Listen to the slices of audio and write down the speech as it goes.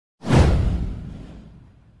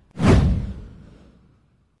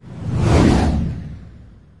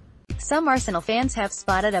some Arsenal fans have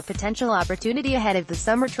spotted a potential opportunity ahead of the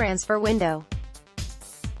summer transfer window.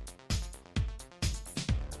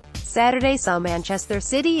 Saturday saw Manchester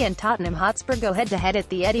City and Tottenham Hotspur go head-to-head at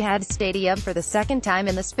the Etihad Stadium for the second time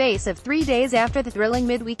in the space of 3 days after the thrilling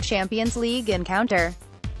midweek Champions League encounter.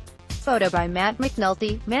 Photo by Matt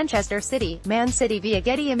McNulty, Manchester City, Man City via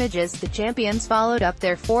Getty Images. The champions followed up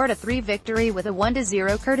their 4-3 victory with a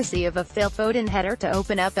 1-0 courtesy of a Phil Foden header to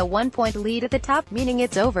open up a 1-point lead at the top, meaning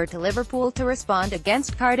it's over to Liverpool to respond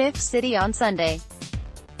against Cardiff City on Sunday.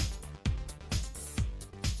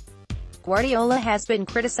 Guardiola has been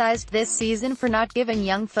criticised this season for not giving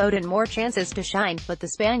young Foden more chances to shine, but the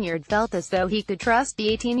Spaniard felt as though he could trust the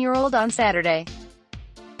 18-year-old on Saturday.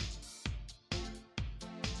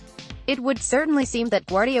 It would certainly seem that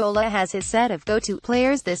Guardiola has his set of go-to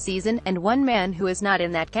players this season, and one man who is not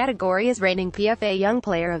in that category is reigning PFA Young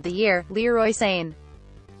Player of the Year, Leroy Sané.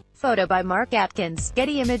 Photo by Mark Atkins,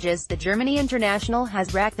 Getty Images. The Germany international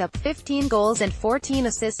has racked up 15 goals and 14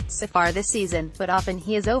 assists so far this season, but often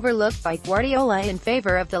he is overlooked by Guardiola in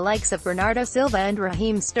favor of the likes of Bernardo Silva and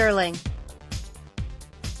Raheem Sterling.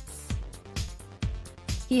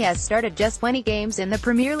 He has started just 20 games in the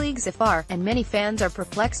Premier League so far, and many fans are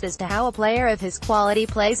perplexed as to how a player of his quality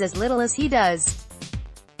plays as little as he does.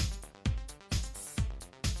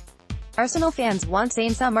 Arsenal fans want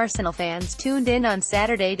Sané. Some Arsenal fans tuned in on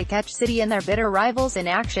Saturday to catch City and their bitter rivals in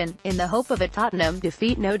action, in the hope of a Tottenham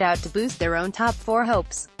defeat, no doubt to boost their own top four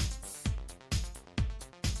hopes.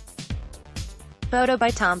 Photo by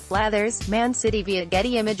Tom Flathers, Man City via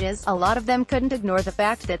Getty Images. A lot of them couldn't ignore the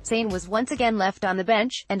fact that Sané was once again left on the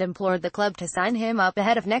bench, and implored the club to sign him up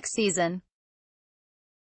ahead of next season.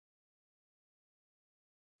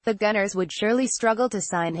 The Gunners would surely struggle to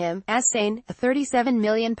sign him, as Sané, a £37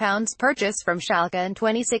 million purchase from Schalke in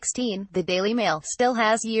 2016, the Daily Mail, still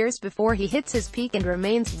has years before he hits his peak and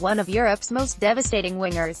remains one of Europe's most devastating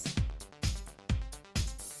wingers.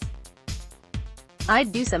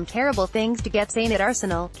 I'd do some terrible things to get Sané at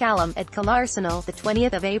Arsenal. Callum, at Arsenal, the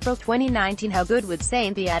 20th of April 2019. How good would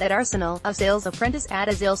Sané be at Arsenal? Ozil's apprentice, at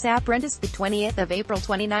Ozil's apprentice, the 20th of April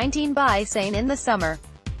 2019. Buy Sané in the summer.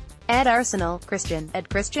 At Arsenal, Christian, at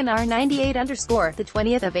Christian R98_, the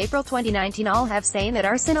 20th of April 2019. I'll have Sané at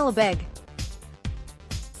Arsenal, beg.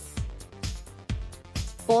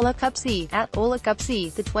 Ola Cupsy, at Ola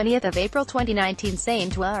Cupsy, the 20th of April 2019.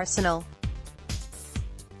 Sané to Arsenal.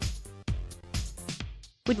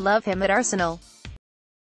 Would love him at Arsenal.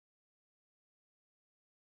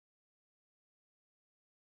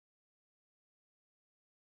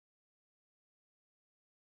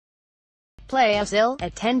 Play Ozil,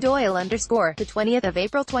 at 10Doyle_, the 20th of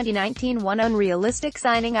April 2019. One unrealistic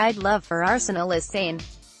signing I'd love for Arsenal is Sané.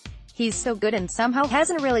 He's so good and somehow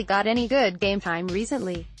hasn't really got any good game time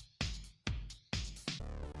recently.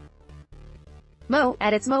 Mo,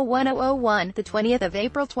 at it's Mo1001, the 20th of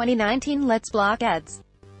April 2019. Let's block ads.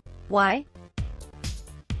 Why?